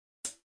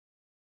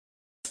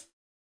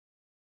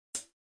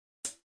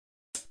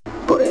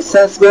por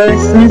esas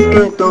veces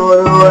que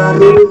todo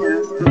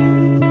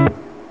arruinaste.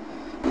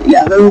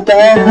 Las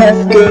ventajas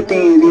que te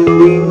dio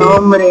mi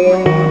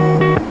nombre,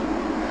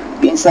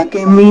 piensa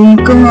que mi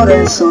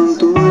corazón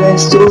tú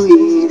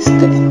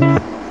destruiste.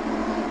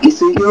 Que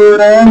estoy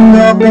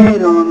llorando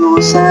pero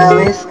no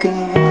sabes que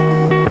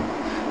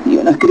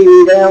yo no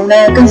escribiré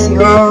una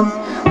canción,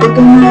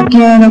 porque no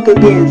quiero que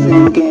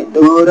piensen que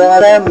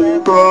todavía me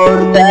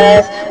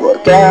importas,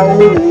 porque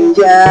aún me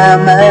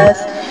llamas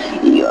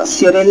y yo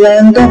cierro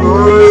lento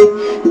hoy.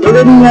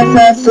 Deberías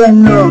hacer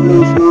lo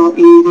mismo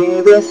y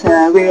debes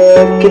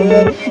saber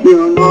que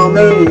yo no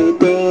me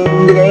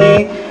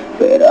detendré,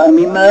 pero a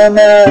mi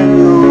mamá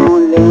no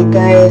le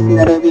caes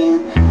nada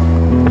bien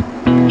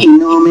y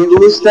no me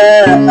gusta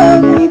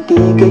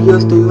admitir que yo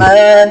estoy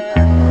mal.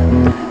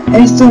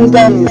 Estoy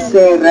tan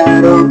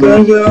encerrado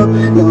que yo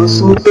no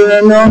supe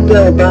lo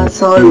que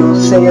pasó, lo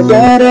sé,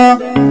 pero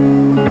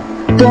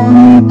por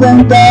mi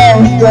cuenta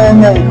estoy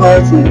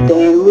mejor. Si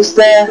te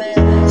gusta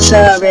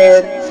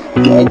saber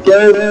que te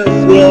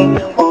ves bien,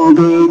 oh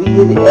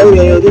baby,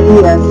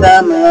 deberías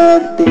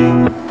amarte.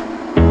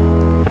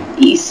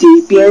 Y si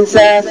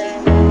piensas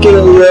que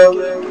yo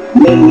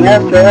me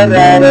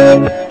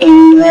aferraré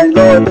en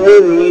algo,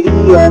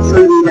 deberías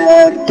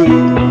olvidarte.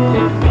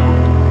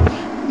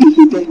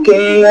 Dijiste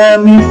que a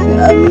mis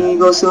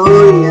amigos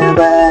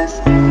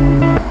odiabas,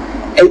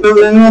 el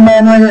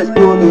problema no eres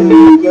tú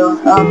ni yo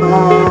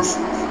jamás.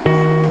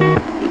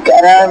 Y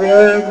cada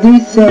vez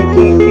dice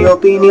que mi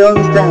opinión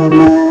está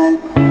mal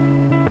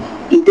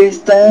y te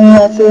están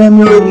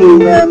haciendo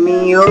olvidar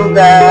mi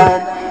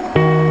hogar.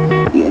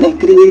 Y en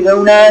escribir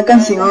una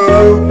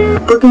canción,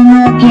 porque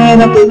no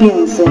quiero que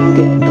piensen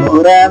que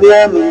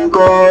todavía me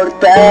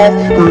importas,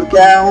 porque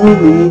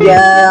aún me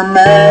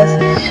llamas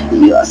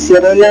y yo hacia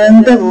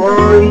adelante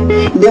voy.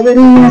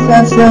 Deberías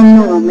hacer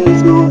lo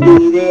mismo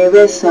y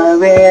debes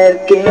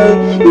saber que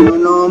yo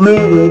no me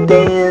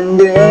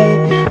detendré,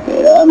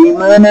 pero a mi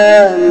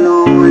mamá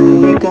no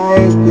le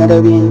caes nada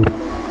bien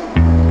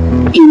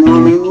y no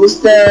me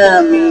gusta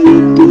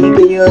admitir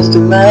que yo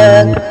estoy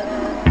mal.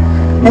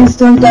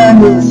 Estoy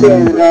tan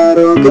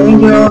encerrado que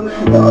yo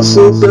no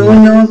supe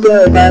lo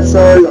que pasó,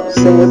 lo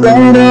sé,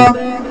 pero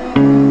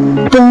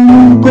ten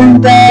en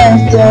cuenta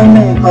estoy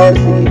mejor.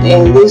 Si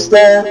te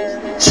gusta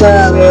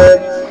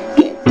saber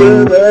que te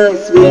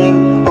ves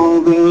bien,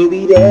 oh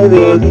baby,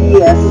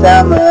 deberías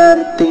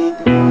amarte.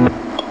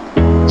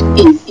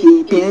 Y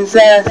si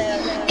piensas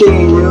que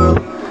yo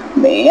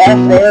me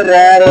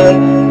aferraré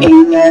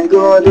en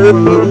algo,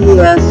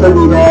 deberías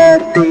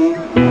olvidarte.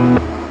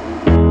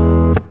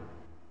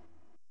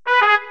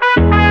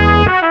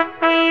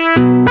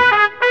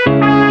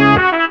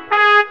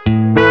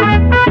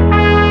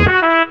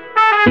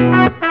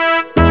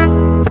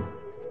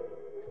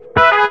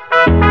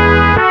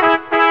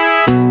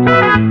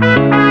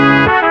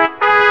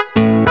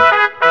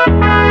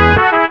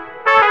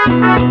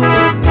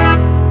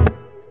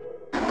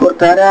 Por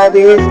cada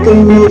vez que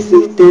me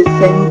hiciste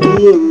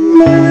sentir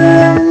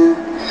mal,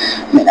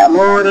 me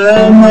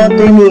enamoré, no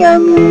tenía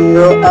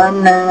miedo a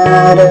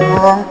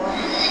nada.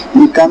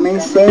 Nunca me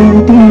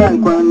sentí mal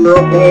cuando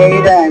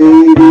era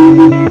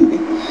libre.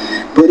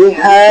 Por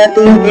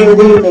dejarte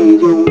dime,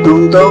 yo un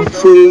tonto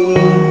fui.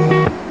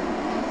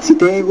 Si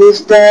te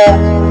gusta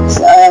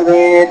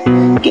saber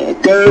que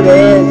te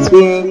ves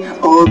bien,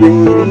 oh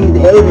baby,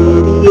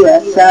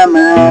 deberías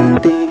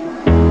amarte.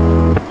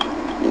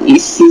 Y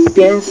si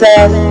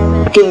piensas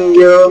que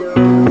yo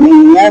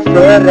me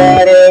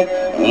aferraré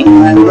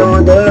en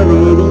algo,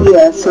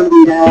 deberías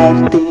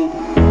olvidarte.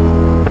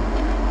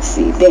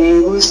 Si te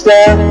gusta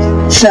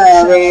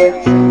saber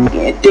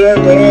que te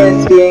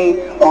ves bien,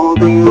 oh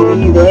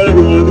baby,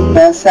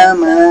 deberías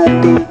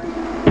amarte.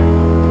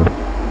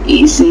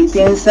 Y si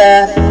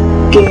piensas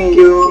que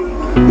yo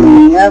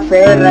me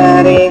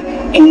aferraré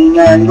en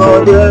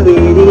algo,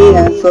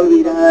 deberías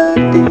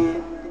olvidarte.